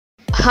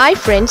Hi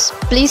friends,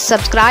 please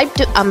subscribe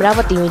to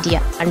Amaravathi Media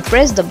and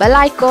press the bell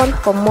icon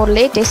for more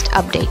latest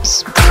updates.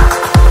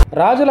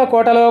 రాజుల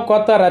కోటలో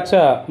కొత్త రచ్చ,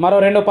 మరో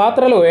 2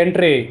 పాత్రలు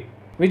ఎంట్రీ.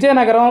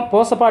 విజయనగరం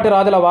పూసపాటి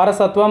రాజుల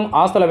వారసత్వం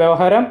ఆస్తుల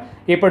వ్యవహారం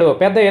ఇప్పుడు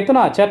పెద్ద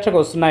ఎత్తున చర్చకు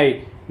వస్తున్నాయి.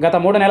 గత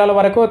 3 నెలల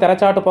వరకు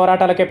తెరచాటు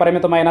పోరాటాలకే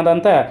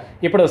పరిమితమైనదంతా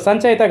ఇప్పుడు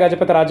సంచయిత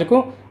గజపతి రాజుకు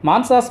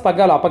మాన్సాస్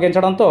పగ్గాలు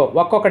అప్పగించడంతో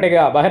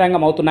ఒక్కొక్కటిగా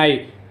బహిరంగమవుతున్నాయి.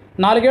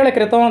 4 ఏళ్ల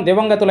క్రితం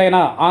దివంగతులైన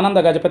ఆనంద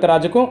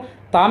గజపతిరాజుకు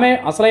తామే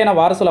అసలైన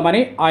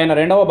వారసులమని ఆయన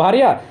రెండవ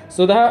భార్య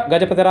సుధా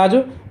గజపతిరాజు,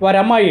 వారి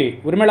అమ్మాయి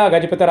ఉర్మిళ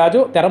గజపతిరాజు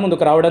తెర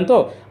ముందుకు రావడంతో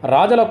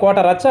రాజుల కోట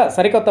రచ్చ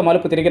సరికొత్త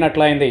మలుపు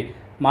తిరిగినట్లయింది.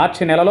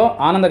 మార్చి నెలలో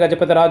ఆనంద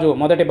గజపతిరాజు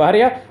మొదటి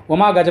భార్య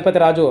ఉమా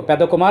గజపతిరాజు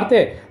పెద్ద కుమార్తె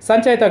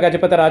సంచయిత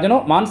గజపతిరాజును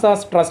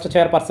మాన్సాస్ ట్రస్ట్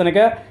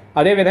చైర్పర్సన్గా,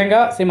 అదేవిధంగా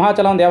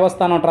సింహాచలం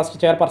దేవస్థానం ట్రస్ట్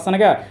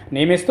చైర్పర్సన్గా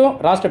నియమిస్తూ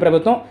రాష్ట్ర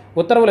ప్రభుత్వం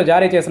ఉత్తర్వులు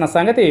జారీ చేసిన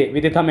సంగతి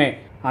విదితమే.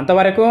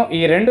 అంతవరకు ఈ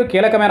 2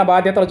 కీలకమైన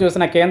బాధ్యతలు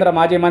చూసిన కేంద్ర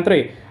మాజీ మంత్రి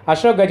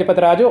అశోక్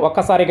గజపతిరాజు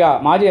ఒక్కసారిగా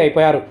మాజీ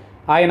అయిపోయారు.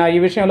 ఆయన ఈ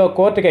విషయంలో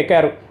కోర్టుకు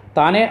ఎక్కారు.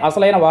 తానే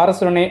అసలైన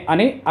వారసుని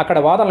అని అక్కడ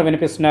వాదనలు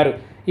వినిపిస్తున్నారు.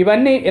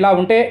 ఇవన్నీ ఇలా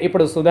ఉంటే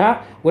ఇప్పుడు సుధా,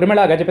 ఉర్మిళ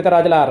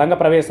గజపతిరాజుల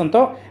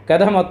రంగప్రవేశంతో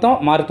కథ మొత్తం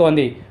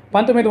మారుతోంది.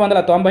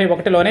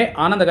 1991లోనే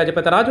ఆనంద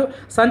గజపతిరాజు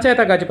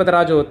సంచయిత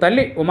గజపతిరాజు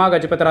తల్లి ఉమా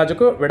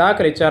గజపతిరాజుకు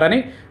విడాకులు ఇచ్చారని,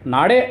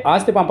 నాడే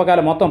ఆస్తి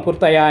పంపకాలు మొత్తం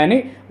పూర్తయ్యాయని,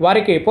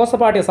 వారికి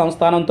పూసపాటి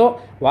సంస్థానంతో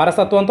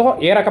వారసత్వంతో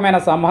ఏ రకమైన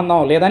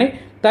సంబంధం లేదని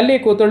తల్లి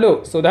కూతుళ్ళు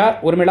సుధా,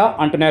 ఉర్మిళ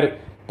అంటున్నారు.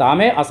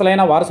 తామే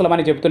అసలైన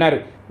వారసులమని చెబుతున్నారు.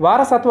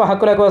 వారసత్వ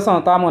హక్కుల కోసం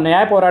తాము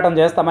న్యాయ పోరాటం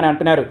చేస్తామని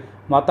అంటున్నారు.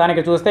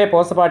 మొత్తానికి చూస్తే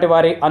పూసపాటి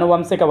వారి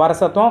అనువంశిక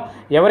వారసత్వం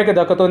ఎవరికి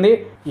దక్కుతుంది?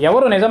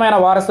 ఎవరు నిజమైన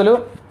వారసులు?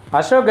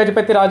 అశోక్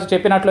గజపతిరాజు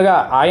చెప్పినట్లుగా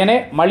ఆయనే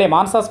మళ్ళీ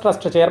మాన్సాస్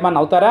ట్రస్ట్ చైర్మన్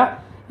అవుతారా?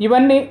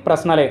 ఇవన్నీ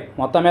ప్రశ్నలే.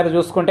 మొత్తం మీద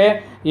చూసుకుంటే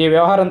ఈ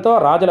వ్యవహారంతో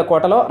రాజుల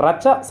కోటలో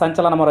రచ్చ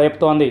సంచలనము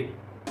రేపుతోంది.